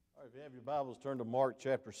If you have your Bibles, turn to Mark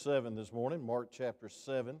chapter 7 this morning. Mark chapter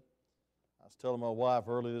 7. I was telling my wife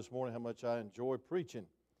early this morning how much I enjoy preaching,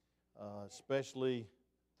 especially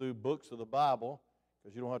through books of the Bible,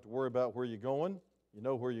 because you don't have to worry about where you're going. You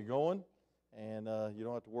know where you're going, and you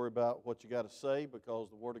don't have to worry about what you got to say because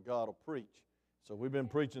the Word of God will preach. So we've been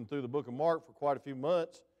preaching through the book of Mark for quite a few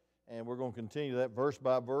months, and we're going to continue that verse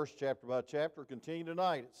by verse, chapter by chapter. Continue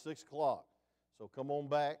tonight at 6 o'clock. So come on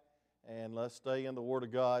back, and let's stay in the Word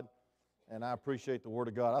of God. And I appreciate the Word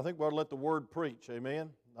of God. I think we ought to let the Word preach,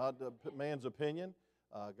 amen? Not man's opinion.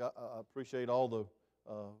 I appreciate all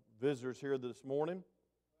the visitors here this morning.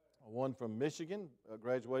 One from Michigan,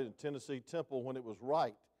 graduated in Tennessee Temple when it was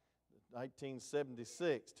right,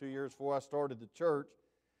 1976, 2 years before I started the church,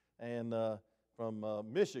 and from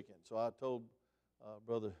Michigan. So I told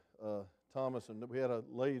Brother Thomas, and we had a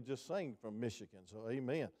lady just sing from Michigan. So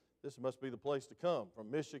amen. This must be the place to come, from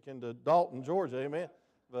Michigan to Dalton, Georgia, amen.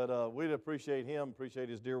 But we'd appreciate him, appreciate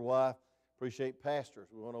his dear wife, appreciate pastors.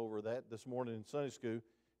 We went over that this morning in Sunday school,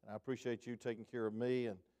 and I appreciate you taking care of me,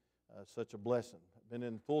 and such a blessing. I've been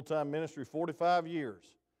in full-time ministry 45 years,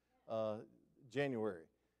 January.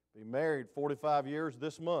 Be married 45 years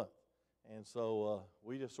this month, and so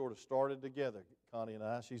we just sort of started together, Connie and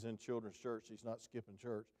I. She's in children's church. She's not skipping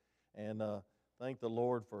church, and thank the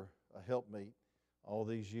Lord for a helpmate all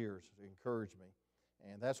these years to encourage me.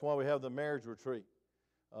 And that's why we have the marriage retreat.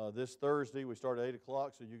 This Thursday, we start at 8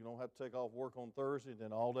 o'clock, so you don't have to take off work on Thursday.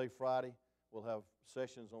 Then all day Friday, we'll have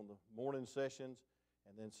sessions on the morning sessions.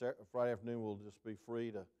 And then Friday afternoon, we'll just be free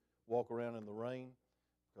to walk around in the rain,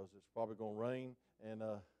 because it's probably going to rain, and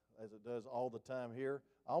as it does all the time here.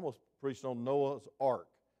 I almost preached on Noah's Ark,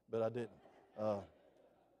 but I didn't.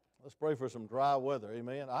 Let's pray for some dry weather,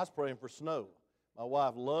 amen. I was praying for snow. My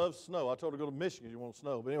wife loves snow. I told her to go to Michigan if you want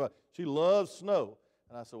snow. But anyway, she loves snow.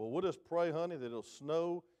 And I said, well, we'll just pray, honey, that it'll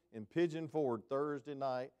snow in Pigeon Forge Thursday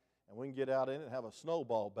night, and we can get out in it and have a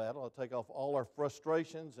snowball battle. I'll take off all our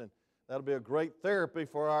frustrations, and that'll be a great therapy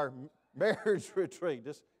for our marriage retreat.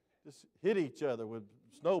 Just hit each other with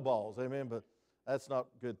snowballs, amen. But that's not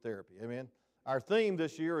good therapy, amen. Our theme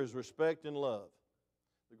this year is respect and love.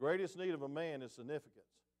 The greatest need of a man is significance.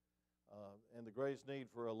 And the greatest need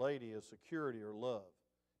for a lady is security or love.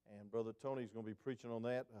 And Brother Tony's going to be preaching on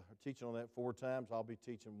that, teaching on that 4 times. I'll be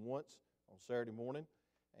teaching once on Saturday morning.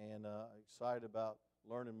 And excited about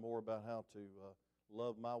learning more about how to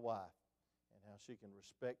love my wife and how she can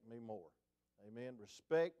respect me more. Amen.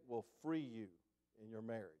 Respect will free you in your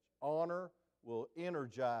marriage. Honor will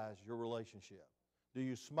energize your relationship. Do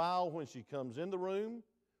you smile when she comes in the room,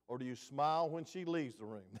 or do you smile when she leaves the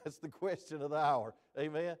room? That's the question of the hour.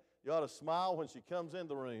 Amen. You ought to smile when she comes in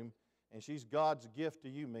the room, and she's God's gift to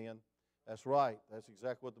you, men. That's right. That's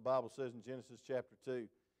exactly what the Bible says in Genesis chapter 2.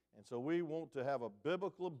 And so we want to have a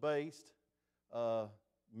biblical-based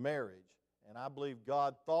marriage. And I believe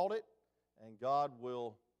God thought it, and God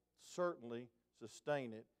will certainly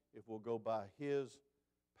sustain it if we'll go by His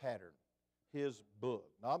pattern, His book.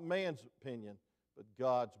 Not man's opinion, but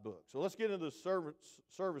God's book. So let's get into the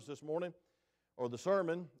service this morning, or the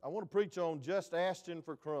sermon. I want to preach on just asking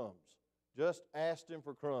for crumbs. Just asking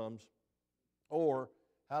for crumbs, or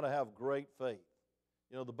how to have great faith.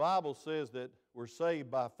 You know, the Bible says that we're saved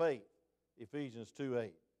by faith, Ephesians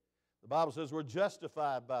 2:8. The Bible says we're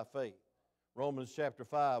justified by faith, Romans chapter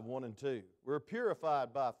 5, 1 and 2. We're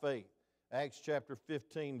purified by faith, Acts chapter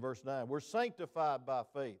 15, verse 9. We're sanctified by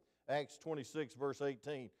faith, Acts 26, verse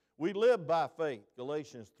 18. We live by faith,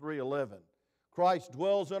 Galatians 3:11. Christ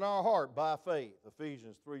dwells in our heart by faith,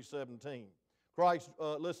 Ephesians 3:17.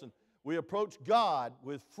 We approach God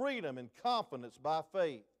with freedom and confidence by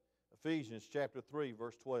faith, Ephesians chapter 3,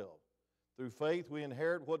 verse 12. Through faith we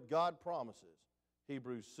inherit what God promises,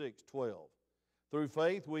 Hebrews 6:12. Through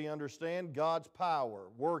faith we understand God's power,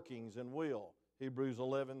 workings, and will, Hebrews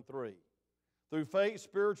 11:3. Through faith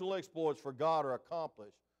spiritual exploits for God are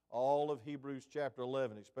accomplished, all of Hebrews chapter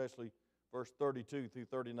 11, especially verse 32 through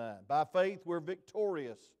 39. By faith we're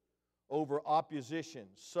victorious over opposition,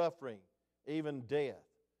 suffering, even death.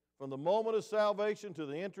 From the moment of salvation to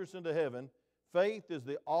the entrance into heaven, faith is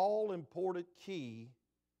the all-important key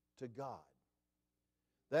to God.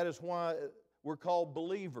 That is why we're called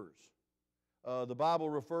believers. The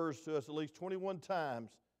Bible refers to us at least 21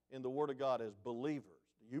 times in the Word of God as believers.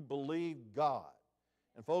 You believe God.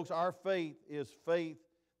 And folks, our faith is faith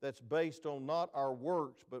that's based on not our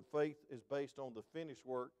works, but faith is based on the finished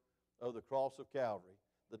work of the cross of Calvary,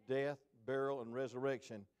 the death, burial, and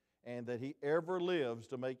resurrection, and that He ever lives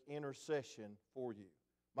to make intercession for you.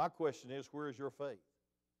 My question is, where is your faith?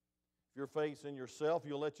 If your faith's in yourself,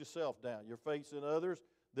 you'll let yourself down. Your faith's in others,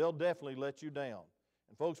 they'll definitely let you down.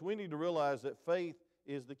 And folks, we need to realize that faith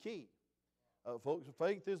is the key. Folks,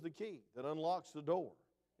 faith is the key that unlocks the door.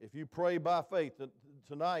 If you pray by faith,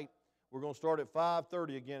 tonight we're going to start at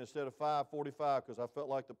 5:30 again instead of 5:45 because I felt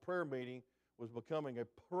like the prayer meeting was becoming a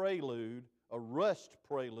prelude, a rushed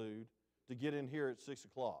prelude to get in here at 6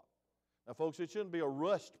 o'clock. Now, folks, it shouldn't be a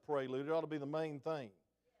rushed prelude. It ought to be the main thing.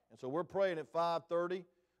 And so we're praying at 5:30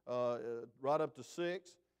 right up to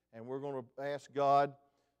 6, and we're going to ask God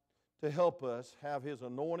to help us have His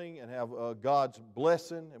anointing and have God's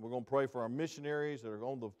blessing. And we're going to pray for our missionaries that are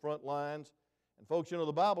on the front lines. And folks, you know,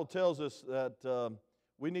 the Bible tells us that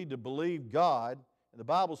we need to believe God. And the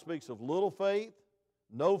Bible speaks of little faith,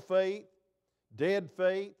 no faith, dead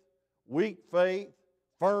faith, weak faith,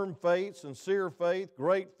 firm faith, sincere faith,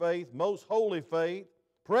 great faith, most holy faith,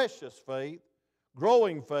 precious faith,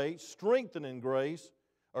 growing faith, strengthening grace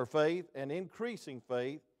or faith, and increasing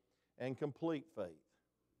faith, and complete faith.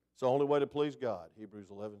 It's the only way to please God, Hebrews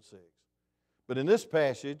 11:6. But in this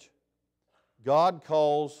passage, God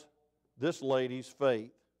calls this lady's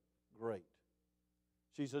faith great.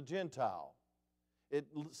 She's a Gentile. It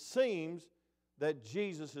seems that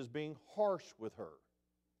Jesus is being harsh with her.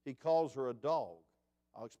 He calls her a dog.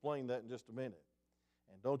 I'll explain that in just a minute.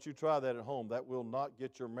 And don't you try that at home. That will not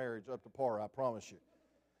get your marriage up to par, I promise you.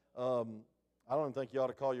 I don't even think you ought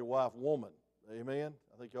to call your wife woman. Amen?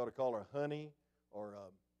 I think you ought to call her honey or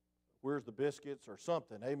where's the biscuits or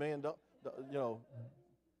something. Amen? You know,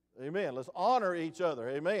 amen. Let's honor each other.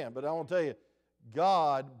 Amen. But I want to tell you,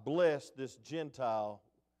 God blessed this Gentile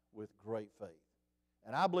with great faith.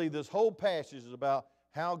 And I believe this whole passage is about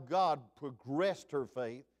how God progressed her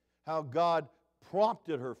faith, how God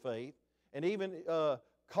prompted her faith, and even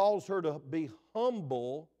calls her to be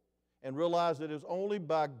humble and realize that it is only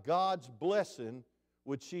by God's blessing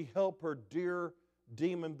would she help her dear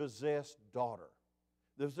demon-possessed daughter.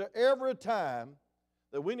 If there's ever a time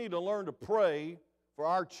that we need to learn to pray for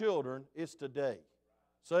our children, it's today.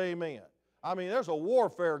 Say amen. I mean, there's a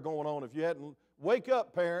warfare going on. If you hadn't, wake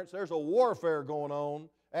up, parents. There's a warfare going on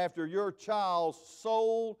after your child's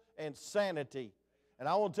soul and sanity. And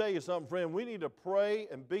I want to tell you something, friend. We need to pray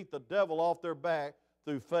and beat the devil off their back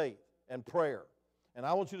through faith and prayer. And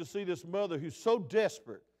I want you to see this mother who's so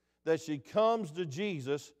desperate that she comes to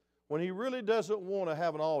Jesus when He really doesn't want to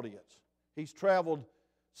have an audience. He's traveled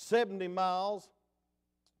 70 miles.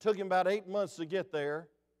 Took Him about 8 months to get there.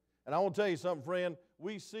 And I want to tell you something, friend.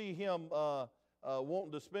 We see Him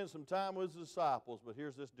wanting to spend some time with His disciples, but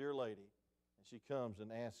here's this dear lady, and she comes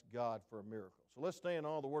and asks God for a miracle. So let's stand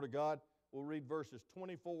on the Word of God. We'll read verses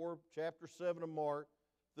 24, chapter 7 of Mark,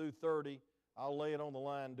 through 30. I'll lay it on the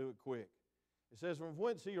line and do it quick. It says, from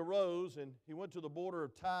whence He arose, and He went to the border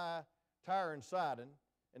of Tyre and Sidon,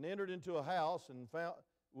 and entered into a house, and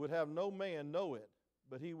would have no man know it,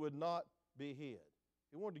 but He would not be hid.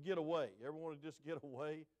 He wanted to get away. You ever want to just get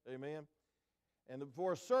away? Amen. And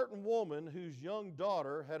for a certain woman whose young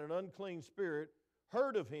daughter had an unclean spirit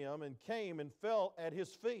heard of Him and came and fell at His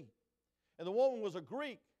feet. And the woman was a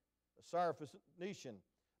Greek, a Syrophoenician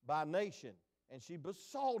by nation, and she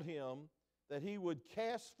besought Him that He would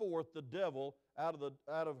cast forth the devil out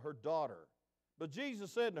of her daughter. But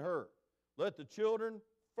Jesus said to her, let the children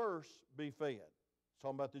first be fed. He's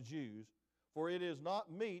talking about the Jews. For it is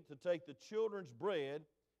not meet to take the children's bread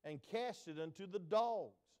and cast it unto the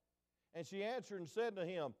dogs. And she answered and said to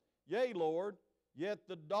Him, Yea, Lord, yet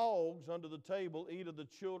the dogs under the table eat of the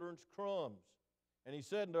children's crumbs. And He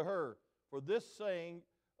said unto her, For this saying,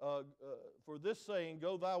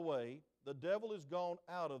 go thy way, the devil is gone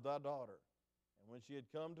out of thy daughter. And when she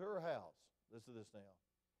had come to her house, listen to this now,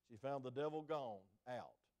 she found the devil gone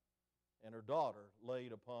out, and her daughter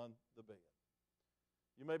laid upon the bed.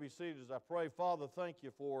 You may be seated as I pray. Father, thank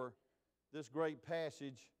You for this great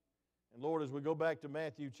passage. And Lord, as we go back to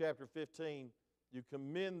Matthew chapter 15, You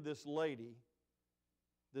commend this lady,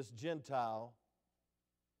 this Gentile,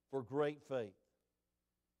 for great faith.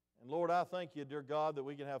 And Lord, I thank You, dear God, that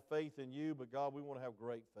we can have faith in You, but God, we want to have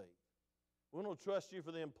great faith. We want to trust You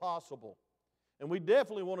for the impossible. And we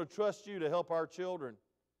definitely want to trust You to help our children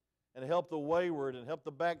and help the wayward and help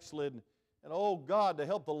the backslidden. And, oh, God, to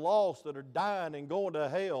help the lost that are dying and going to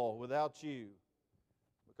hell without You.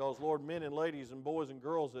 Because, Lord, men and ladies and boys and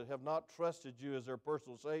girls that have not trusted You as their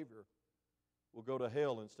personal Savior will go to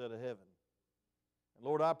hell instead of heaven. And,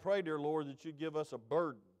 Lord, I pray, dear Lord, that You give us a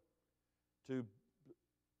burden to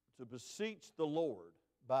beseech the Lord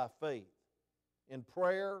by faith, in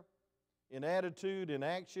prayer, in attitude, in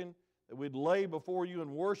action, that we'd lay before You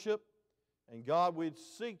in worship. And, God, we'd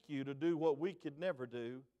seek You to do what we could never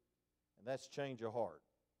do. And that's change a heart.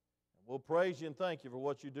 And we'll praise You and thank You for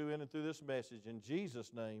what You do in and through this message. In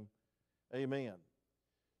Jesus' name, amen.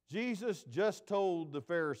 Jesus just told the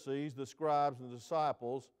Pharisees, the scribes, and the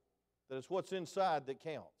disciples that it's what's inside that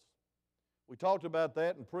counts. We talked about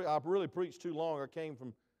that, and I really preached too long. I came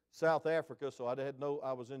from South Africa, so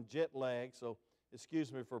I was in jet lag, so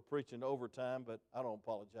excuse me for preaching overtime, but I don't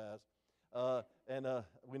apologize. And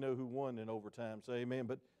we know who won in overtime, so amen.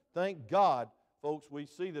 But thank God, folks, we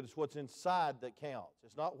see that it's what's inside that counts.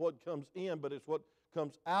 It's not what comes in, but it's what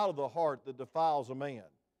comes out of the heart that defiles a man.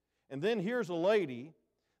 And then here's a lady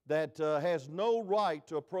that has no right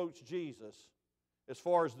to approach Jesus as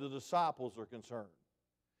far as the disciples are concerned.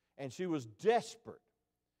 And she was desperate.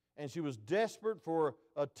 And she was desperate for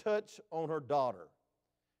a touch on her daughter.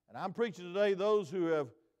 And I'm preaching today those who have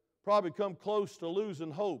probably come close to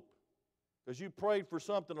losing hope because you prayed for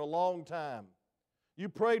something a long time. You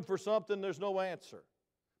prayed for something, there's no answer.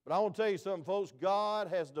 But I want to tell you something, folks. God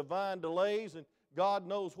has divine delays, and God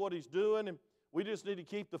knows what He's doing, and we just need to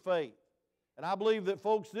keep the faith. And I believe that,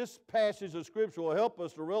 folks, this passage of Scripture will help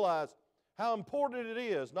us to realize how important it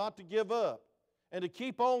is not to give up and to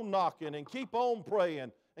keep on knocking and keep on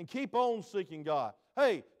praying and keep on seeking God.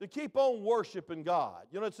 Hey, to keep on worshiping God.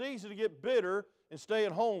 You know, it's easy to get bitter and stay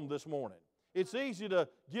at home this morning. It's easy to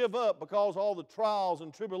give up because of all the trials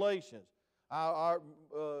and tribulations. Our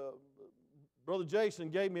Brother Jason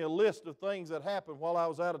gave me a list of things that happened while I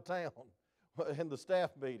was out of town in the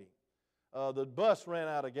staff meeting. The bus ran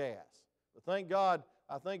out of gas. But thank God,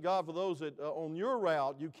 I thank God for those that on your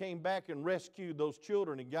route, you came back and rescued those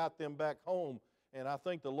children and got them back home. And I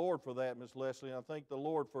thank the Lord for that, Miss Leslie. And I thank the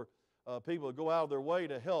Lord for people that go out of their way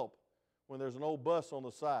to help when there's an old bus on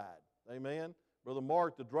the side. Amen. Brother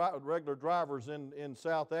Mark, the regular driver's in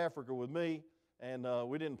South Africa with me, and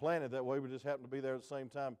we didn't plan it that way. We just happened to be there at the same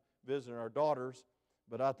time visiting our daughters.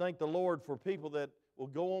 But I thank the Lord for people that will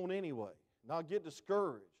go on anyway, not get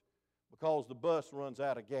discouraged because the bus runs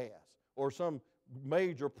out of gas or some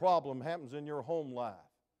major problem happens in your home life.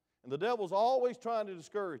 And the devil's always trying to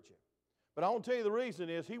discourage you. But I want to tell you the reason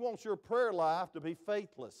is he wants your prayer life to be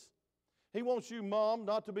faithless. He wants you, Mom,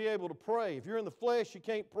 not to be able to pray. If you're in the flesh, you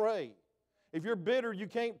can't pray. If you're bitter, you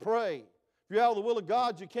can't pray. If you're out of the will of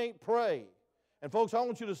God, you can't pray. And folks, I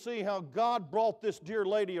want you to see how God brought this dear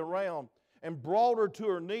lady around and brought her to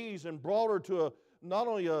her knees and brought her to not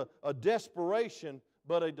only a desperation,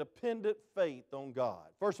 but a dependent faith on God.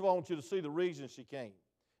 First of all, I want you to see the reason she came.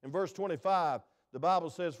 In verse 25, the Bible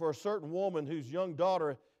says, "For a certain woman whose young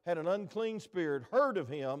daughter had an unclean spirit heard of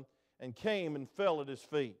him and came and fell at his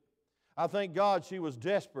feet." I thank God she was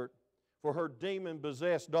desperate for her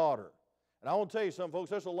demon-possessed daughter. And I want to tell you something, folks,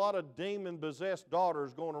 there's a lot of demon-possessed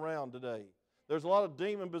daughters going around today. There's a lot of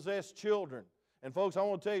demon-possessed children. And folks, I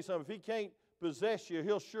want to tell you something, if he can't possess you,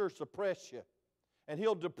 he'll sure suppress you. And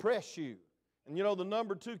he'll depress you. And you know, the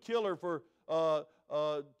number 2 killer for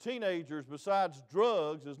teenagers besides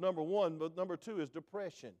drugs is number 1, but number 2 is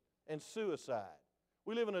depression and suicide.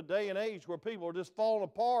 We live in a day and age where people are just falling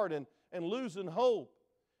apart and losing hope.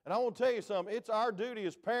 And I want to tell you something, it's our duty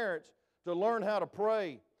as parents to learn how to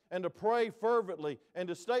pray and to pray fervently and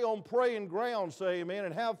to stay on praying ground, say amen,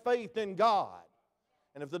 and have faith in God.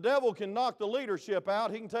 And if the devil can knock the leadership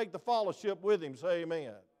out, he can take the fellowship with him, say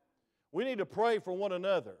amen. We need to pray for one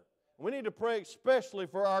another. We need to pray especially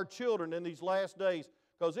for our children in these last days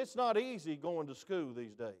because it's not easy going to school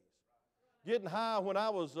these days. Getting high when I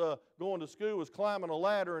was going to school was climbing a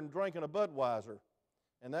ladder and drinking a Budweiser,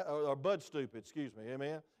 or Bud Stupid, excuse me,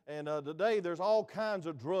 amen. And today there's all kinds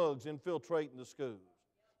of drugs infiltrating the schools.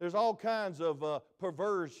 There's all kinds of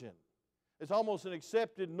perversion. It's almost an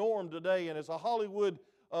accepted norm today, and it's a Hollywood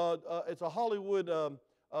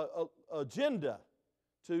agenda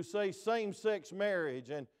to say same-sex marriage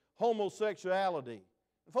and homosexuality.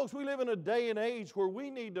 And folks, we live in a day and age where we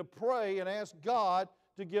need to pray and ask God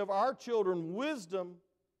to give our children wisdom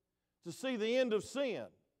to see the end of sin,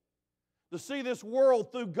 to see this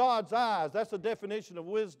world through God's eyes. That's the definition of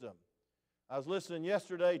wisdom. I was listening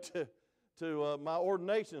yesterday to my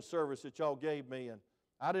ordination service that y'all gave me, and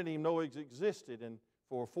I didn't even know it existed. And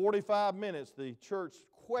for 45 minutes, the church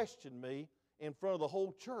questioned me in front of the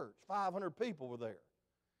whole church. 500 people were there.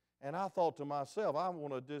 And I thought to myself, I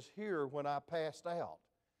want to just hear when I passed out.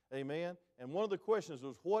 Amen? And one of the questions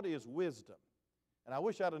was, what is wisdom? And I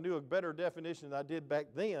wish I'd have knew a better definition than I did back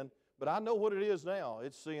then, but I know what it is now.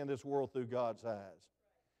 It's seeing this world through God's eyes.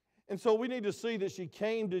 And so we need to see that she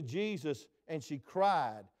came to Jesus and she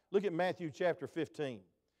cried. Look at Matthew chapter 15.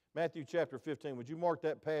 Matthew chapter 15. Would you mark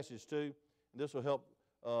that passage too? And this will help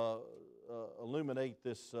illuminate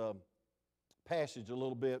this passage a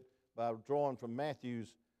little bit by drawing from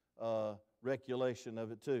Matthew's recollection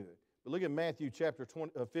of it too. But look at Matthew chapter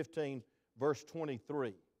 15, verse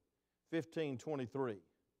 23. 15:23.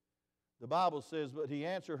 The Bible says, but he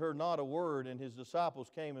answered her not a word, and his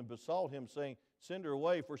disciples came and besought him, saying, send her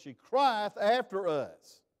away, for she crieth after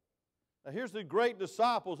us. Now here's the great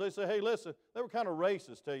disciples. They say, hey, listen, they were kind of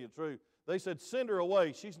racist, tell you the truth. They said, send her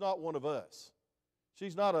away. She's not one of us.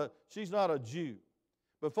 She's not a Jew.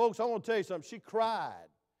 But folks, I want to tell you something. She cried.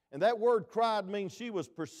 And that word cried means she was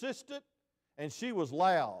persistent and she was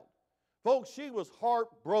loud. Folks, she was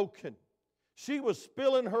heartbroken. She was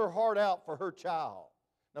spilling her heart out for her child.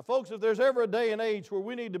 Now, folks, if there's ever a day and age where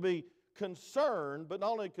we need to be concerned, but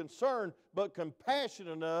not only concerned, but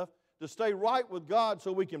compassionate enough to stay right with God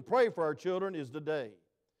so we can pray for our children, is today.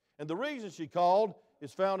 And the reason she called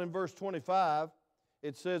is found in verse 25.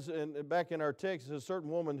 It says, back in our text, it says, a certain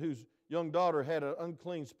woman whose young daughter had an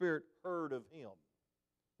unclean spirit heard of him.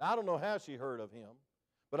 Now, I don't know how she heard of him,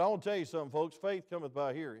 but I want to tell you something, folks. Faith cometh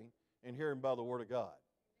by hearing, and hearing by the Word of God.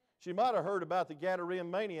 She might have heard about the Gadarene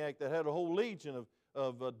maniac that had a whole legion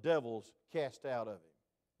of devils cast out of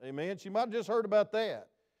him. Amen? She might have just heard about that.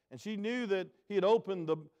 And she knew that he had opened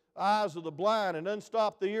the eyes of the blind and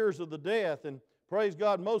unstopped the ears of the deaf. And praise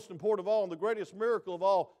God, most important of all, and the greatest miracle of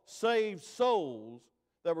all, saved souls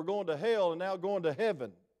that were going to hell and now going to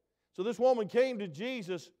heaven. So this woman came to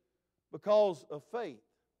Jesus because of faith,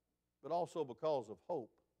 but also because of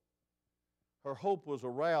hope. Her hope was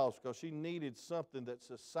aroused because she needed something that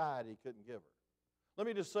society couldn't give her. Let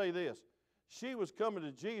me just say this. She was coming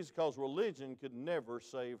to Jesus because religion could never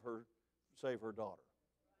save her daughter.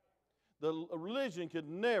 The religion could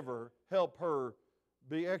never help her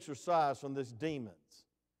be exorcised from these demons.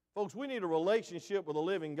 Folks, we need a relationship with a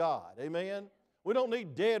living God. Amen? We don't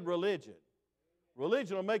need dead religion.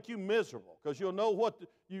 Religion will make you miserable because you'll know what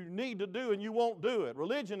you need to do and you won't do it.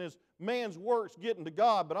 Religion is man's works getting to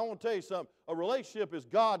God, but I want to tell you something. A relationship is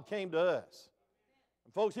God came to us.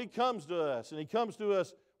 And folks, He comes to us, and He comes to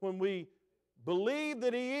us when we believe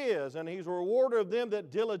that He is, and He's a rewarder of them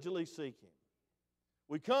that diligently seek Him.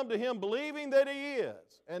 We come to Him believing that He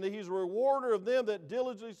is, and that He's a rewarder of them that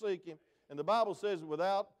diligently seek Him. And the Bible says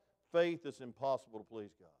without faith it's impossible to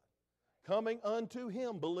please God. Coming unto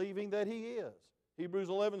Him believing that He is. Hebrews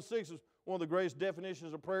 11:6 is one of the greatest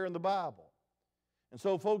definitions of prayer in the Bible. And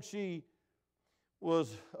so, folks, she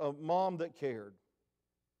was a mom that cared.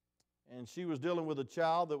 And she was dealing with a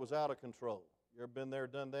child that was out of control. You ever been there,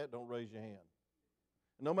 done that? Don't raise your hand.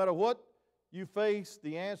 And no matter what you face,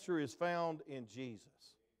 the answer is found in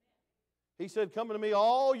Jesus. He said, come to me,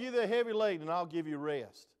 all you that are heavy laden, and I'll give you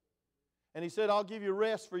rest. And He said, I'll give you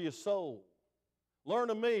rest for your soul. Learn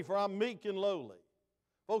of me, for I'm meek and lowly.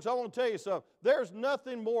 Folks, I want to tell you something. There's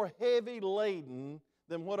nothing more heavy laden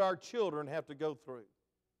than what our children have to go through.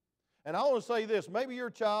 And I want to say this. Maybe your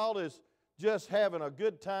child is just having a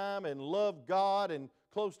good time and love God and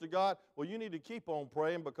close to God. Well, you need to keep on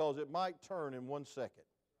praying because it might turn in 1 second.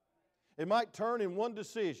 It might turn in one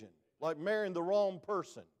decision, like marrying the wrong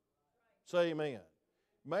person. Say amen.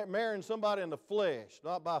 Marrying somebody in the flesh,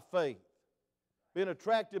 not by faith. Being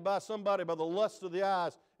attracted by somebody by the lust of the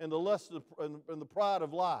eyes and the lust and the pride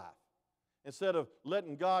of life, instead of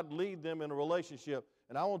letting God lead them in a relationship.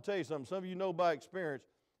 And I want to tell you something. Some of you know by experience,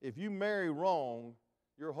 if you marry wrong,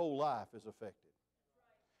 your whole life is affected.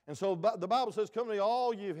 And so the Bible says, come to me,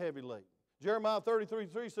 all you heavy laden. Jeremiah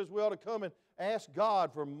 33:3 says we ought to come and ask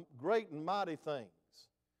God for great and mighty things.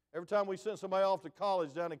 Every time we sent somebody off to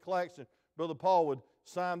college down in Claxton, Brother Paul would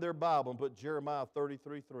sign their Bible and put Jeremiah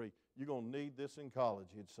 33:3. You're going to need this in college,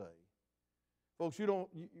 he'd say. Folks, we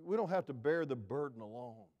don't have to bear the burden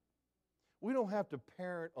alone. We don't have to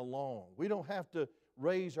parent alone. We don't have to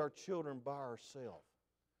raise our children by ourselves.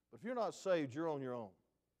 But if you're not saved, you're on your own.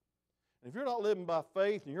 And if you're not living by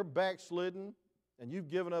faith and you're backslidden and you've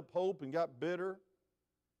given up hope and got bitter,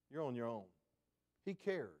 you're on your own. He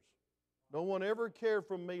cares. No one ever cared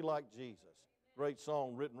for me like Jesus. Great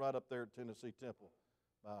song written right up there at Tennessee Temple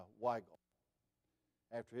by Weigel.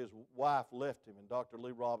 After his wife left him and Dr.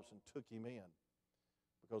 Lee Robinson took him in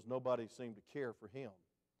because nobody seemed to care for him.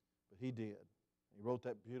 But he did. He wrote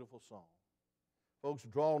that beautiful song. Folks,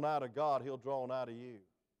 draw nigh to God, He'll draw nigh to you.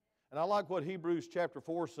 And I like what Hebrews chapter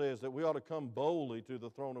 4 says, that we ought to come boldly to the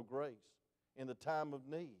throne of grace in the time of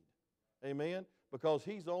need. Amen? Because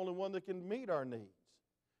He's the only one that can meet our needs.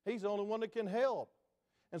 He's the only one that can help.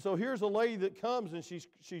 And so here's a lady that comes and she's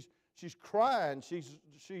crying.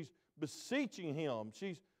 She's beseeching Him.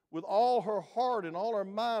 She's with all her heart and all her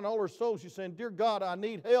mind, all her soul. She's saying, dear God, I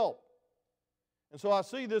need help. And so I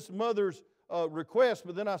see this mother's request,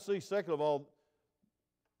 but then I see, second of all,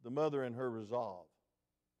 the mother and her resolve.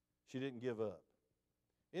 She didn't give up.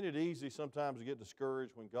 Isn't it easy sometimes to get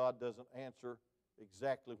discouraged when God doesn't answer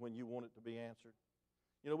exactly when you want it to be answered?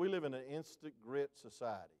 You know, we live in an instant grit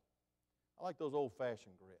society. I like those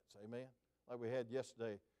old-fashioned grits, amen? Like we had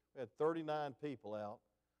yesterday. We had 39 people out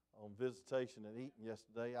on visitation and eating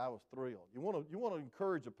yesterday. I was thrilled. You want to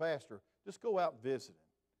encourage a pastor, just go out visiting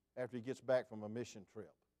after he gets back from a mission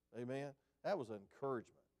trip. Amen? That was an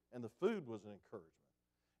encouragement. And the food was an encouragement.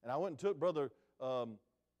 And I went and took Brother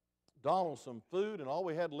Donald some food, and all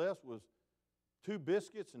we had left was 2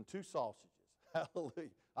 biscuits and 2 sausages. Hallelujah.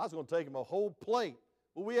 I was going to take him a whole plate,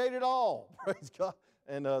 but we ate it all. Praise God.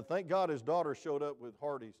 And thank God his daughter showed up with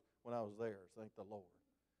Hardee's when I was there. Thank the Lord.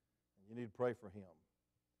 And you need to pray for him.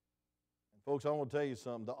 And folks, I want to tell you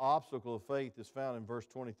something. The obstacle of faith is found in verse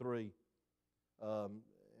 23 and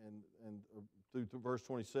through to verse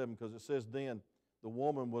 27, because it says, then the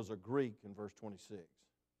woman was a Greek in verse 26.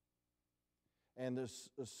 And this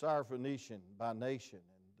Syrophoenician by nation,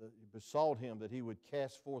 and he besought him that he would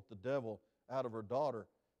cast forth the devil out of her daughter.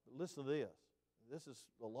 But listen to this. This is,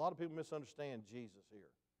 a lot of people misunderstand Jesus here.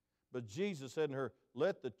 But Jesus said to her,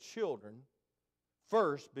 let the children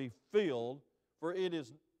first be filled, for it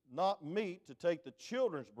is not meet to take the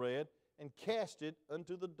children's bread and cast it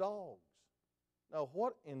unto the dogs. Now,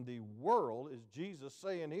 what in the world is Jesus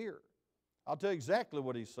saying here? I'll tell you exactly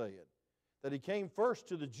what he's saying. That he came first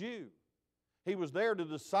to the Jew. He was there to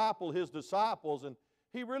disciple his disciples, and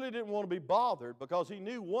he really didn't want to be bothered, because he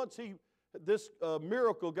knew once this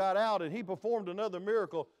miracle got out and he performed another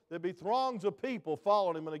miracle, there'd be throngs of people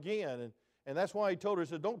following him again. And that's why he told her, he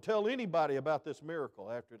said, don't tell anybody about this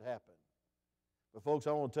miracle after it happened. But folks,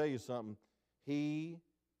 I want to tell you something. He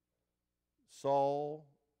saw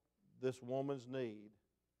this woman's need,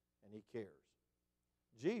 and he cares.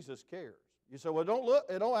 Jesus cares. You say, well,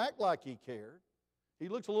 don't act like he cared. He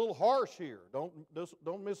looks a little harsh here.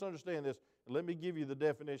 Don't misunderstand this. Let me give you the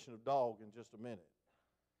definition of dog in just a minute.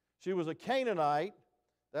 She was a Canaanite.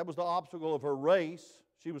 That was the obstacle of her race.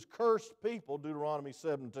 She was cursed people, Deuteronomy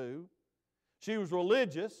 7:2. She was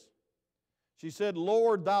religious. She said,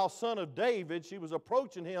 Lord, thou son of David. She was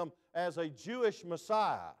approaching him as a Jewish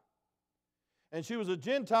Messiah. And she was a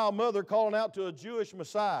Gentile mother calling out to a Jewish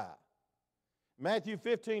Messiah. Matthew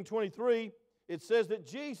 15:23, it says that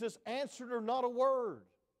Jesus answered her not a word.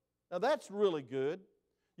 Now that's really good.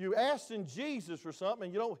 You asked in Jesus for something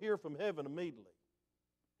and you don't hear from heaven immediately.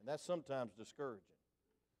 And that's sometimes discouraging.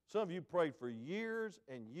 Some of you prayed for years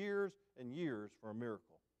and years and years for a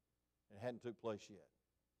miracle, and it hadn't took place yet.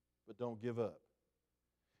 But don't give up.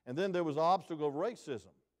 And then there was the obstacle of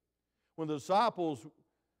racism. When the disciples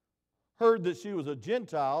heard that she was a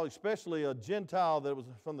Gentile, especially a Gentile that was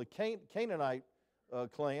from the Canaanite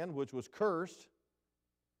clan, which was cursed,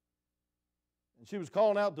 and she was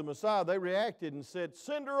calling out the Messiah, they reacted and said,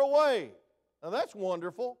 send her away. Now that's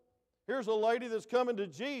wonderful. Here's a lady that's coming to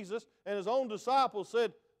Jesus, and his own disciples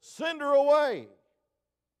said, send her away.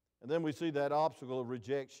 And then we see that obstacle of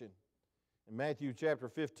rejection. In Matthew chapter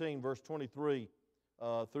 15, verse 23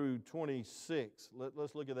 through 26,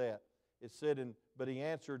 let's look at that. It said, but he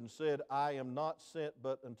answered and said, I am not sent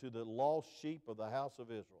but unto the lost sheep of the house of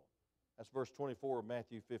Israel. That's verse 24 of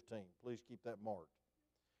Matthew 15. Please keep that marked.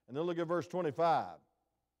 And then look at verse 25.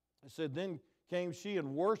 It said, then came she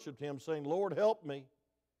and worshipped him, saying, Lord, help me.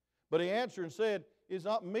 But he answered and said, it is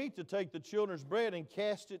not meet to take the children's bread and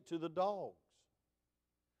cast it to the dogs.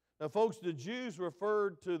 Now, folks, the Jews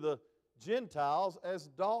referred to the Gentiles as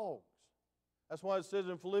dogs. That's why it says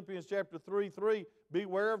in Philippians chapter 3:3,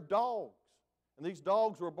 beware of dogs. And these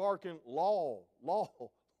dogs were barking, law, law,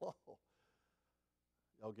 law.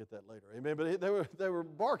 Y'all get that later, amen? But they were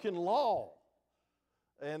barking law.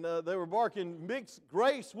 And they were barking mixed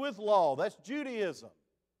grace with law. That's Judaism.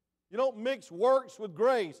 You don't mix works with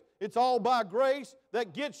grace. It's all by grace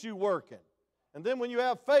that gets you working. And then when you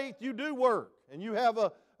have faith, you do work. And you have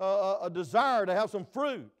a desire to have some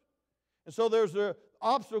fruit. And so there's the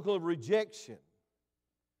obstacle of rejection.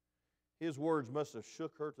 His words must have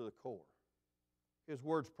shook her to the core. His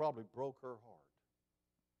words probably broke her heart.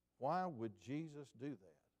 Why would Jesus do that?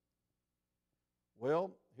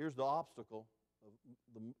 Well, here's the obstacle.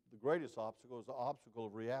 The greatest obstacle is the obstacle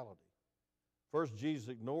of reality. First, Jesus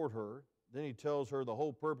ignored her. Then he tells her the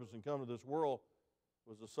whole purpose in coming to this world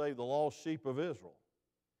was to save the lost sheep of Israel.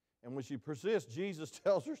 And when she persists, Jesus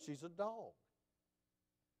tells her she's a dog.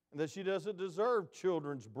 And that she doesn't deserve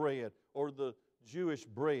children's bread or the Jewish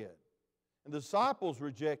bread. And the disciples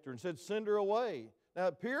reject her and said, send her away. Now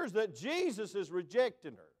it appears that Jesus is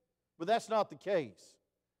rejecting her. But that's not the case.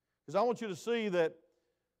 Because I want you to see that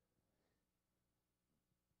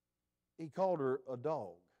he called her a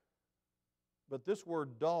dog. But this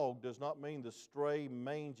word dog does not mean the stray,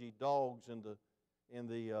 mangy dogs in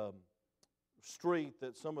the street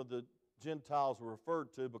that some of the Gentiles were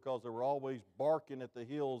referred to because they were always barking at the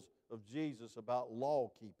heels of Jesus about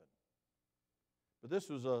law keeping. But this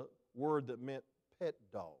was a word that meant pet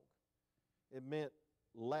dog. It meant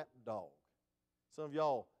lap dog. Some of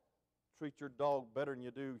y'all treat your dog better than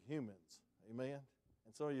you do humans. Amen.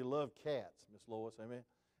 And some of you love cats, Miss Lois. Amen.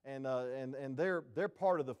 And they're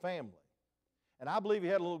part of the family. And I believe he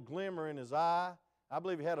had a little glimmer in his eye. I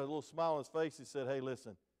believe he had a little smile on his face. He said, hey,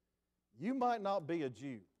 listen, you might not be a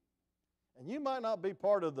Jew. And you might not be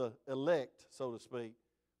part of the elect, so to speak.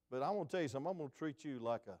 But I want to tell you something. I'm going to treat you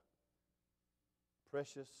like a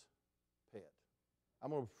precious pet.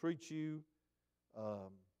 I'm going to treat you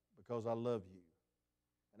because I love you.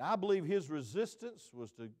 And I believe his resistance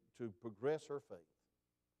was to progress her faith.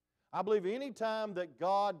 I believe any time that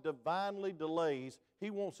God divinely delays, he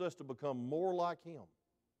wants us to become more like him.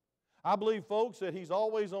 I believe, folks, that he's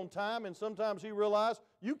always on time, and sometimes he realizes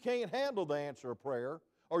you can't handle the answer of prayer,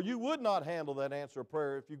 or you would not handle that answer of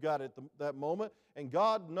prayer if you got it that moment, and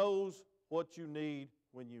God knows what you need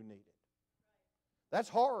when you need it. That's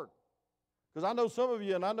hard, because I know some of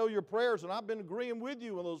you, and I know your prayers, and I've been agreeing with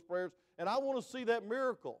you in those prayers, and I want to see that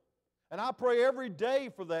miracle. And I pray every day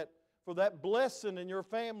for that blessing in your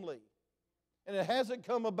family. And it hasn't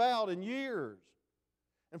come about in years.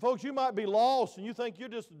 And folks, you might be lost and you think you're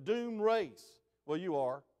just a doomed race. Well, you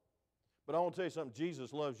are. But I want to tell you something.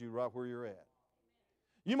 Jesus loves you right where you're at.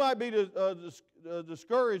 You might be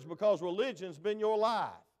discouraged because religion's been your life.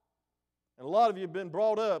 And a lot of you have been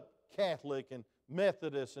brought up Catholic and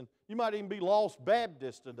Methodist, and you might even be lost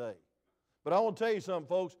Baptist today. But I want to tell you something,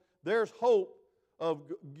 folks. There's hope of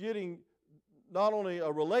getting not only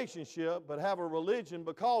a relationship, but have a religion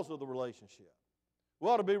because of the relationship. We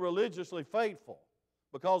ought to be religiously faithful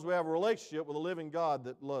because we have a relationship with a living God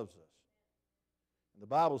that loves us. And the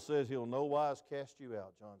Bible says he'll no wise cast you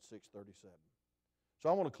out, John 6:37. So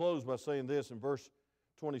I want to close by saying this. In verse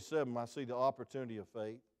 27, I see the opportunity of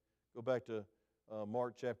faith. Go back to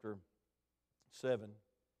Mark chapter 7, and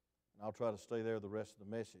I'll try to stay there the rest of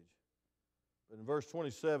the message. But in verse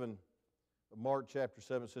 27 of Mark chapter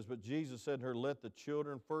 7, it says, but Jesus said to her, let the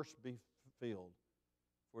children first be filled,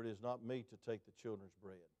 for it is not meet to take the children's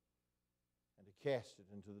bread and to cast it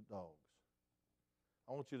into the dogs.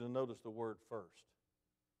 I want you to notice the word first.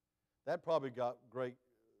 That probably brought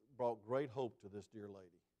great hope to this dear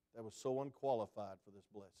lady that was so unqualified for this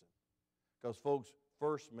blessing. Because, folks,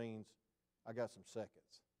 first means I got some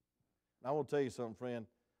seconds. And I want to tell you something, friend.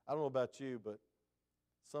 I don't know about you, but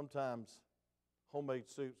sometimes homemade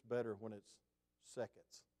soup's better when it's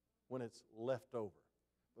seconds, when it's left over.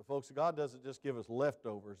 But, folks, God doesn't just give us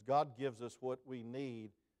leftovers. God gives us what we need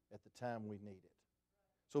at the time we need it.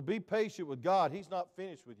 So be patient with God. He's not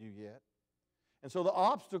finished with you yet. And so the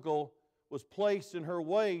obstacle was placed in her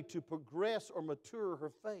way to progress or mature her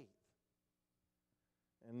faith.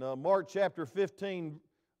 In Mark chapter 15,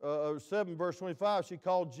 7, verse 25, she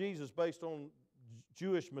called Jesus based on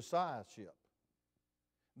Jewish messiahship.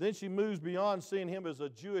 Then she moves beyond seeing him as a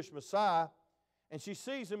Jewish Messiah, and she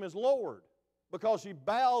sees him as Lord because she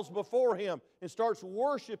bows before him and starts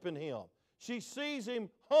worshiping him. She sees him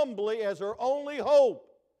humbly as her only hope.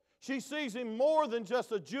 She sees him more than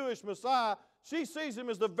just a Jewish Messiah. She sees him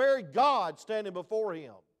as the very God standing before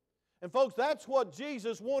him. And folks, that's what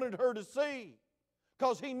Jesus wanted her to see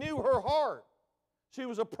because he knew her heart. She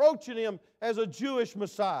was approaching him as a Jewish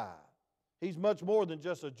Messiah. He's much more than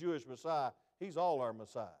just a Jewish Messiah. He's all our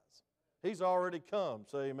Messiahs. He's already come,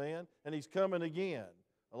 say amen, and he's coming again.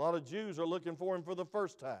 A lot of Jews are looking for him for the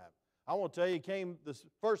first time. I want to tell you, he came the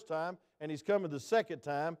first time, and he's coming the second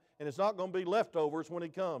time, and it's not going to be leftovers when he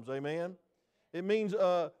comes, amen. It means,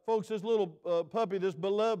 folks, this little puppy, this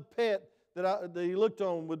beloved pet that he looked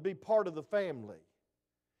on would be part of the family.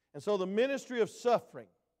 And so the ministry of suffering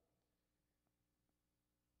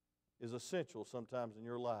is essential sometimes in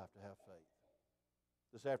your life to have faith.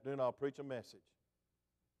 This afternoon I'll preach a message.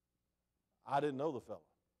 I didn't know the fellow.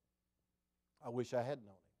 I wish I had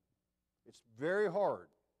known him. It's very hard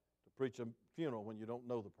to preach a funeral when you don't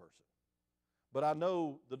know the person. But I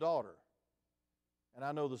know the daughter, and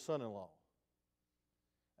I know the son-in-law.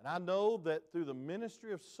 And I know that through the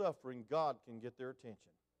ministry of suffering, God can get their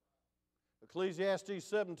attention. Ecclesiastes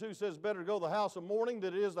 7:2 says, better to go to the house of mourning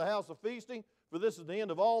than it is the house of feasting, for this is the end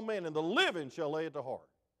of all men, and the living shall lay it to heart.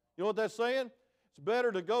 You know what that's saying? It's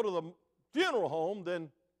better to go to the funeral home than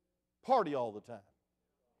party all the time.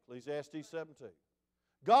 Ecclesiastes 7:2.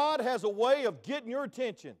 God has a way of getting your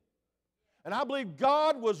attention. And I believe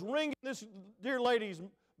God was ringing this dear lady's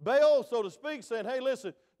bell, so to speak, saying, hey,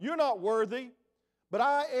 listen, you're not worthy, but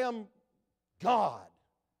I am God.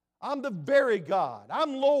 I'm the very God.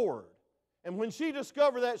 I'm Lord. And when she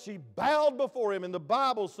discovered that, she bowed before him. And the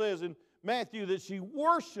Bible says in Matthew that she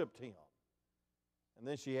worshiped him. And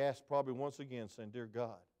then she asked probably once again, saying, Dear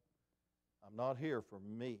God, I'm not here for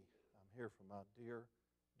me. I'm here for my dear,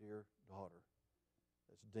 dear daughter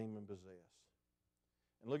that's demon-possessed.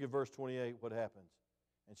 And look at verse 28, what happens.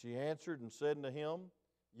 And she answered and said unto him,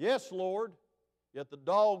 Yes, Lord, yet the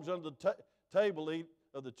dogs under the table eat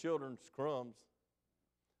of the children's crumbs.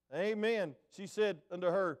 Amen. She said unto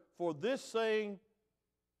her, For this saying,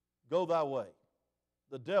 go thy way.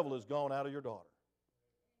 The devil is gone out of your daughter.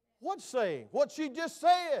 What saying? What she just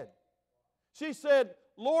said. She said,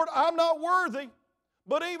 Lord, I'm not worthy,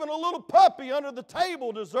 but even a little puppy under the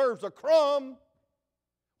table deserves a crumb.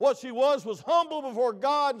 What she was humble before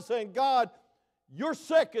God and saying, God, your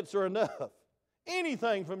seconds are enough.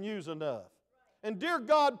 Anything from you is enough. And dear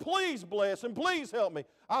God, please bless and please help me.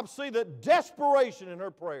 I see that desperation in her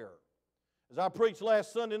prayer. As I preached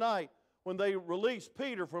last Sunday night, when they released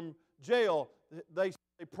Peter from jail, they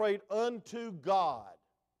prayed unto God.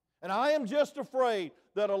 And I am just afraid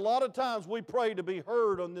that a lot of times we pray to be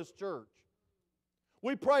heard on this church.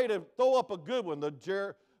 We pray to throw up a good one.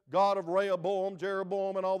 The God of Rehoboam,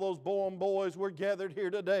 Jeroboam, and all those Boam boys were gathered here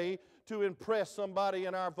today to impress somebody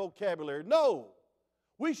in our vocabulary. No.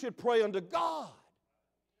 We should pray unto God.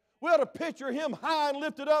 We ought to picture Him high and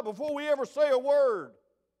lifted up before we ever say a word.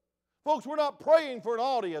 Folks, we're not praying for an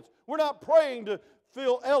audience. We're not praying to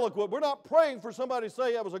feel eloquent. We're not praying for somebody to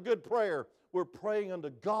say that was a good prayer. We're praying unto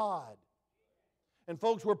God. And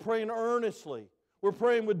folks, we're praying earnestly. We're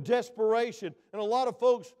praying with desperation. And a lot of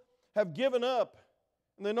folks have given up.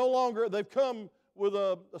 And they've come with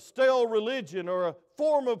a stale religion or a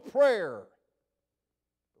form of prayer.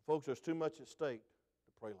 But folks, there's too much at stake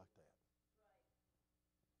to pray like that.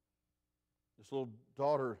 This little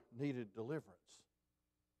daughter needed deliverance.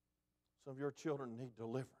 Some of your children need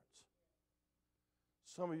deliverance.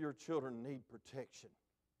 Some of your children need protection.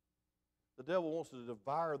 The devil wants to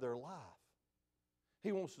devour their life.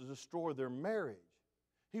 He wants to destroy their marriage.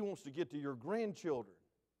 He wants to get to your grandchildren.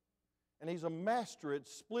 And he's a master at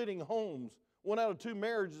splitting homes. 1 out of 2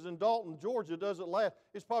 marriages in Dalton, Georgia doesn't last.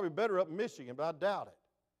 It's probably better up in Michigan, but I doubt it.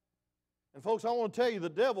 And folks, I want to tell you, the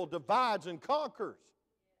devil divides and conquers.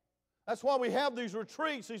 That's why we have these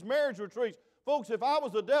retreats, these marriage retreats. Folks, if I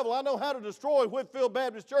was the devil, I know how to destroy Whitfield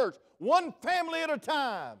Baptist Church. One family at a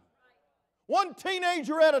time. One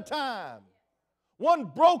teenager at a time. One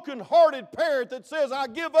broken-hearted parent that says, I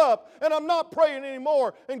give up and I'm not praying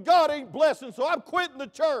anymore and God ain't blessing, so I'm quitting the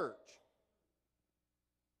church.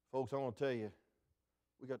 Folks, I want to tell you,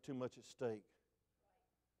 we got too much at stake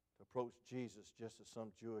to approach Jesus just as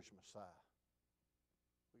some Jewish Messiah.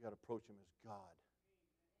 We got to approach Him as God.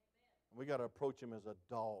 And we got to approach Him as a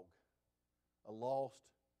dog, a lost,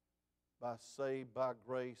 saved by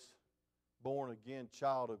grace, born again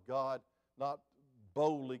child of God, not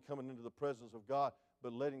boldly coming into the presence of God,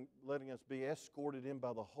 but letting us be escorted in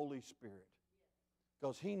by the Holy Spirit.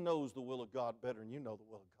 Because He knows the will of God better than you know the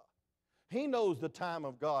will of God. He knows the time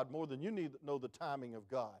of God more than you know the timing of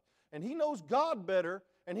God. And He knows God better,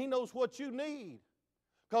 and He knows what you need.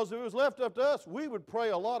 Because if it was left up to us, we would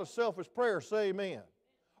pray a lot of selfish prayers. Say amen.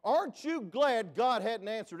 Aren't you glad God hadn't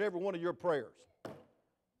answered every one of your prayers?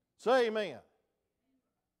 Say amen.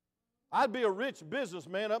 I'd be a rich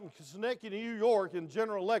businessman up in Schenectady, New York, in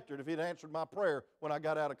General Electric if He'd answered my prayer when I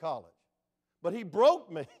got out of college. But He broke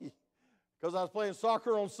me because I was playing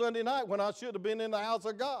soccer on Sunday night when I should have been in the house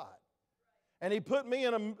of God. And He put me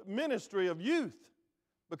in a ministry of youth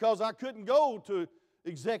because I couldn't go to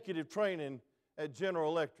executive training at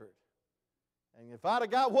General Electric. And if I'd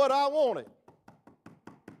have got what I wanted,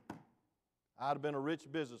 I'd have been a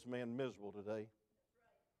rich businessman, miserable today.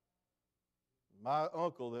 My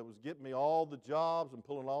uncle that was getting me all the jobs and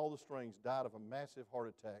pulling all the strings died of a massive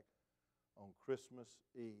heart attack on Christmas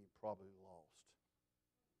Eve, probably lost.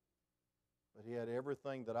 But he had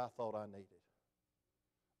everything that I thought I needed.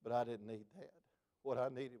 But I didn't need that. What I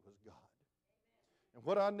needed was God. And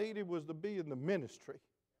what I needed was to be in the ministry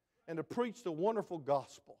and to preach the wonderful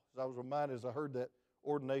gospel. As I was reminded as I heard that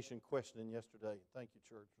ordination questioning yesterday. Thank you,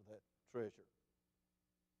 church, for that treasure.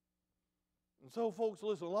 And so, folks,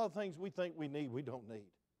 listen, a lot of things we think we need, we don't need.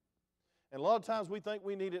 And a lot of times we think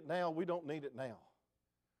we need it now, we don't need it now.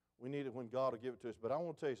 We need it when God will give it to us. But I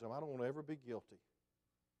want to tell you something, I don't want to ever be guilty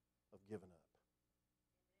of giving up.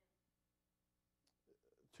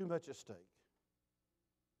 Too much at stake.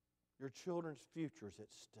 Your children's future is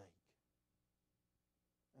at stake.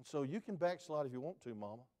 And so you can backslide if you want to,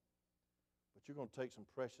 Mama, but you're going to take some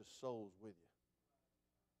precious souls with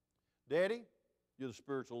you. Daddy, you're the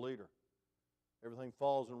spiritual leader. Everything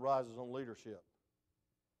falls and rises on leadership.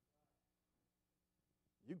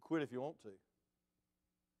 You can quit if you want to.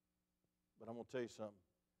 But I'm going to tell you something.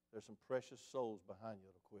 There's some precious souls behind you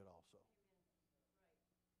that'll quit also.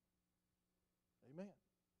 Amen.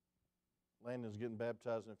 Landon's getting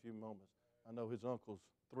baptized in a few moments. I know his uncle's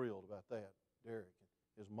thrilled about that, Derek,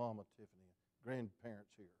 and his mama, Tiffany, and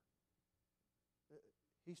grandparents here.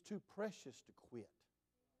 He's too precious to quit.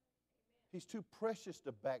 He's too precious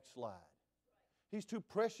to backslide. He's too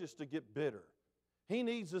precious to get bitter. He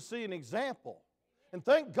needs to see an example. And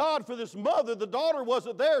thank God for this mother. The daughter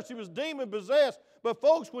wasn't there. She was demon-possessed. But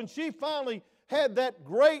folks, when she finally had that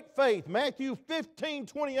great faith, Matthew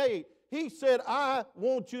 15:28, he said, I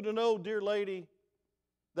want you to know, dear lady,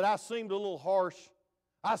 that I seemed a little harsh.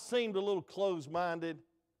 I seemed a little closed-minded.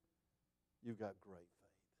 You've got great faith.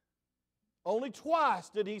 Only twice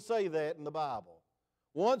did he say that in the Bible.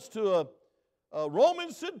 Once to a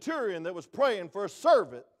Roman centurion that was praying for a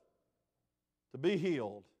servant to be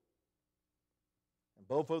healed. And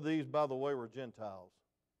both of these, by the way, were Gentiles.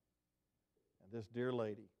 And this dear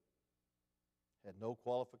lady had no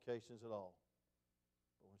qualifications at all.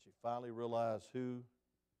 But when she finally realized who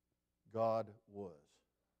God was,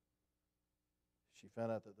 she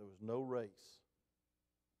found out that there was no race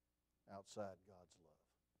outside God's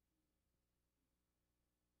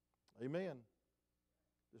love. Amen.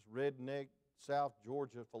 This redneck South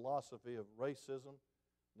Georgia philosophy of racism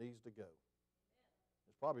needs to go.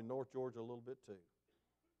 It's probably North Georgia a little bit too.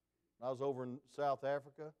 When I was over in South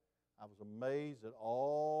Africa, I was amazed at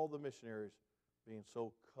all the missionaries being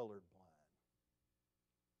so colorblind.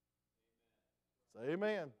 Say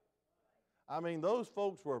amen. I mean, those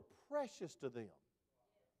folks were precious to them.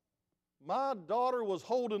 My daughter was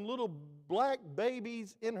holding little black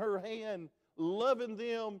babies in her hand, loving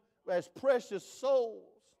them as precious souls.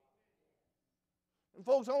 And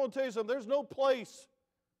folks, I want to tell you something. There's no place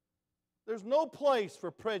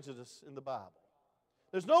for prejudice in the Bible.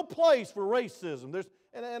 There's no place for racism.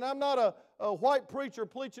 And I'm not a white preacher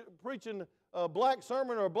preaching a black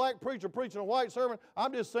sermon or a black preacher preaching a white sermon.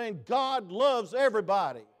 I'm just saying God loves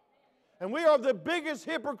everybody. And we are the biggest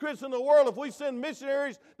hypocrites in the world if we send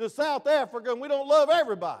missionaries to South Africa and we don't love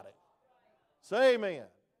everybody. Say amen.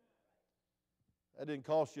 That didn't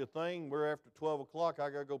cost you a thing. We're after 12 o'clock.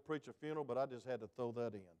 I got to go preach a funeral, but I just had to throw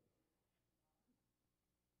that in.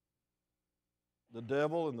 The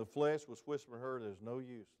devil and the flesh was whispering to her, there's no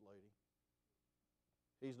use, lady.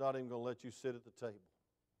 He's not even going to let you sit at the table.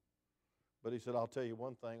 But he said, I'll tell you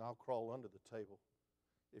one thing, I'll crawl under the table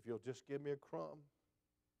if you'll just give me a crumb.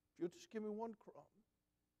 If you'll just give me one crumb.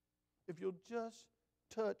 If you'll just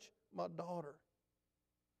touch my daughter.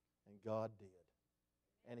 And God did.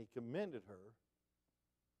 And he commended her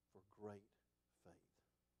for great faith.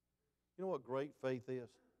 You know what great faith is?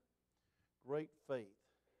 Great faith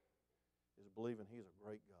is believing he's a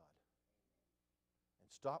great God.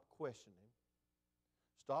 And stop questioning him.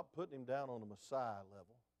 Stop putting him down on a Messiah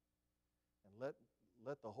level. And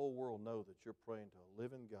let the whole world know that you're praying to a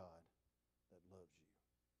living God that loves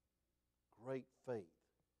you. Great faith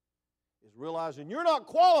is realizing you're not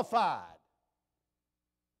qualified.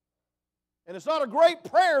 And it's not a great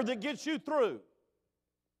prayer that gets you through.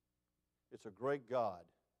 It's a great God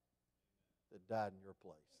that died in your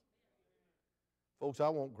place. Folks, I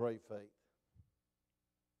want great faith.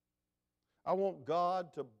 I want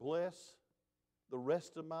God to bless the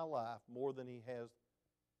rest of my life more than he has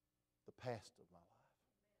the past of my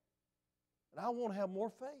life. And I want to have more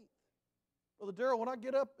faith. Brother Darrell, when I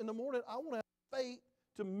get up in the morning, I want to have faith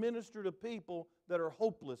to minister to people that are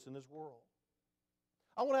hopeless in this world.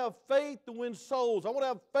 I want to have faith to win souls. I want to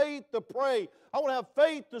have faith to pray. I want to have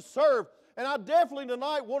faith to serve. And I definitely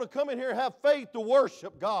tonight want to come in here and have faith to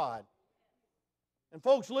worship God. And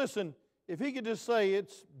folks, listen, if he could just say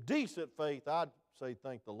it's decent faith, I'd say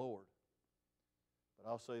thank the Lord. But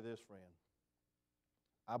I'll say this, friend.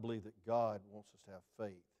 I believe that God wants us to have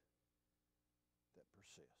faith that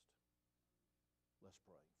persists. Let's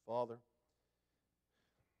pray. Father,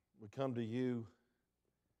 we come to you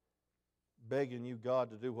begging you, God,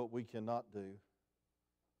 to do what we cannot do.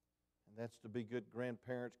 And that's to be good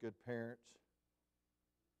grandparents, good parents,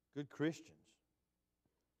 good Christians.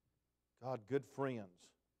 God, good friends.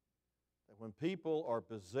 That when people are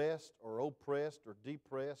possessed or oppressed or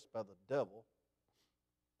depressed by the devil,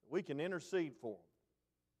 we can intercede for them.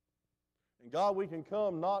 And God, we can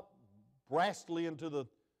come not brashly into the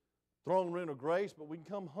throne room of grace, but we can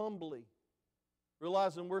come humbly,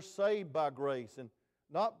 realizing we're saved by grace and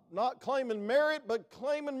not claiming merit, but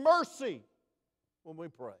claiming mercy when we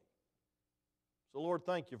pray. So, Lord,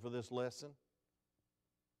 thank you for this lesson.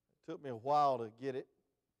 It took me a while to get it,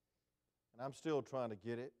 and I'm still trying to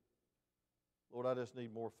get it. Lord, I just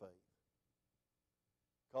need more faith.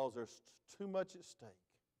 because there's too much at stake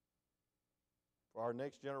for our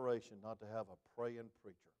next generation not to have a praying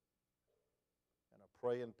preacher and a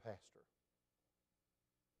praying pastor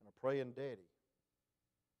and a praying daddy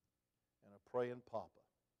and a praying papa.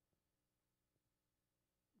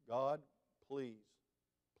 God, please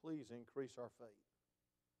increase our faith.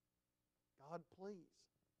 God, please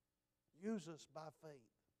use us by faith.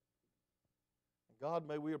 And God,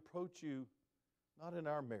 may we approach you not in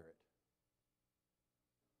our merit,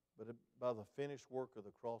 but by the finished work of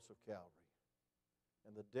the cross of Calvary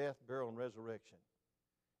and the death, burial, and resurrection,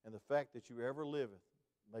 and the fact that you ever liveth,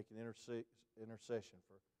 making intercession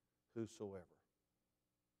for whosoever.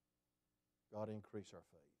 God, increase our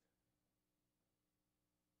faith.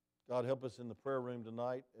 God, help us in the prayer room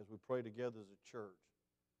tonight as we pray together as a church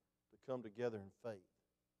to come together in faith,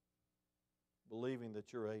 believing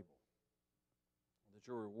that you're able, and that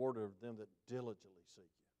you're a rewarder of them that diligently seek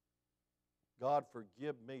you. God,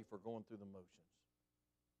 forgive me for going through the motions.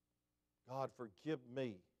 God, forgive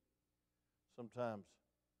me sometimes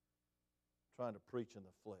trying to preach in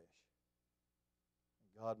the flesh.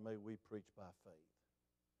 And God, may we preach by faith.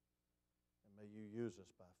 And may you use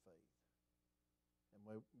us by faith. And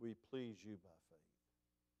may we please you by faith.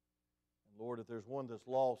 And Lord, if there's one that's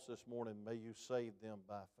lost this morning, may you save them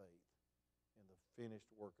by faith in the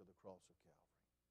finished work of the cross of Calvary.